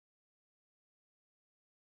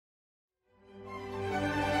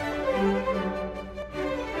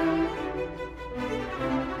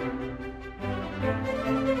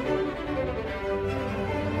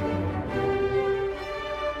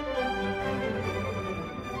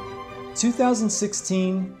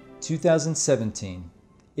2016-2017,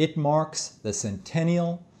 it marks the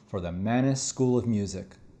Centennial for the Mannes School of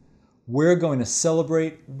Music. We're going to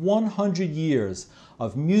celebrate 100 years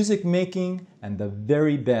of music making and the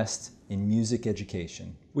very best in music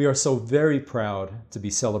education. We are so very proud to be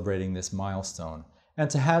celebrating this milestone and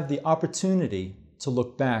to have the opportunity to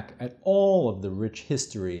look back at all of the rich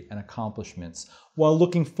history and accomplishments while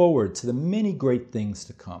looking forward to the many great things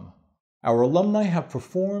to come. Our alumni have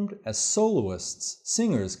performed as soloists,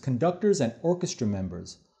 singers, conductors, and orchestra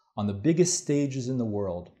members on the biggest stages in the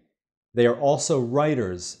world. They are also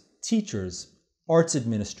writers, teachers, arts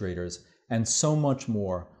administrators, and so much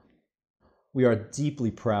more. We are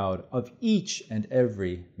deeply proud of each and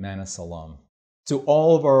every Mannes alum. To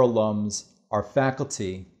all of our alums, our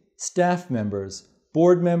faculty, staff members,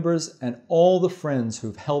 board members, and all the friends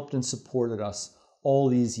who've helped and supported us all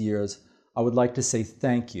these years, I would like to say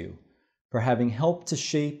thank you for having helped to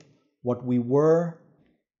shape what we were,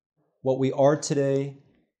 what we are today,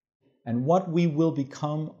 and what we will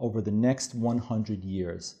become over the next 100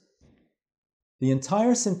 years. The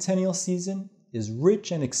entire Centennial season is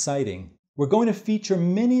rich and exciting. We're going to feature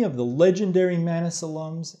many of the legendary Mannes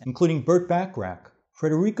alums, including Burt Bacharach,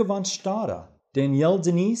 Frederica von Stade, Danielle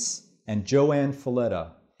Denise, and JoAnn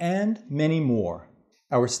Falletta, and many more.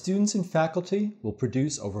 Our students and faculty will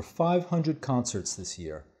produce over 500 concerts this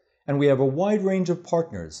year, and we have a wide range of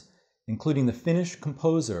partners, including the Finnish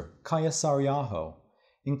composer Kaija Saariaho,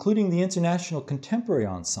 including the International Contemporary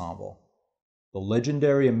Ensemble, the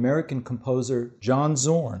legendary American composer John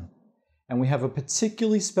Zorn, and we have a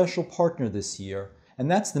particularly special partner this year, and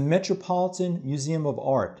that's the Metropolitan Museum of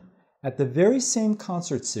Art, at the very same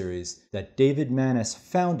concert series that David Mannes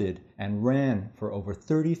founded and ran for over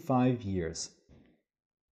 35 years.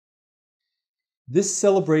 This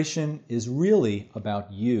celebration is really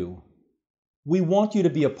about you. We want you to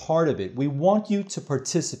be a part of it. We want you to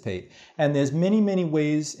participate, and there's many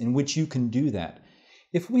ways in which you can do that.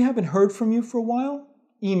 If we haven't heard from you for a while,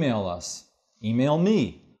 email us. Email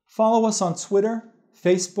me. Follow us on Twitter,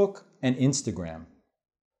 Facebook, and Instagram.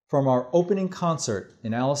 From our opening concert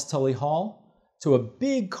in Alice Tully Hall to a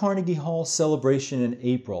big Carnegie Hall celebration in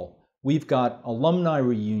April, we've got alumni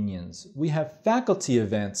reunions, we have faculty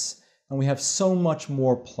events, and we have so much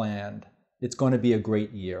more planned. It's going to be a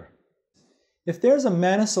great year. If there's a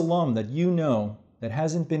Mannes alum that you know that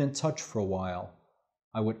hasn't been in touch for a while,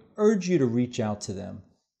 I would urge you to reach out to them.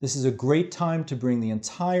 This is a great time to bring the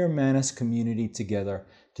entire Mannes community together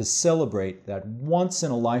to celebrate that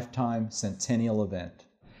once-in-a-lifetime Centennial event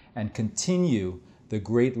and continue the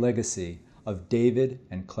great legacy of David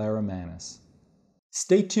and Clara Mannes.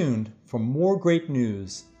 Stay tuned for more great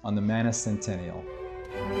news on the Mannes Centennial.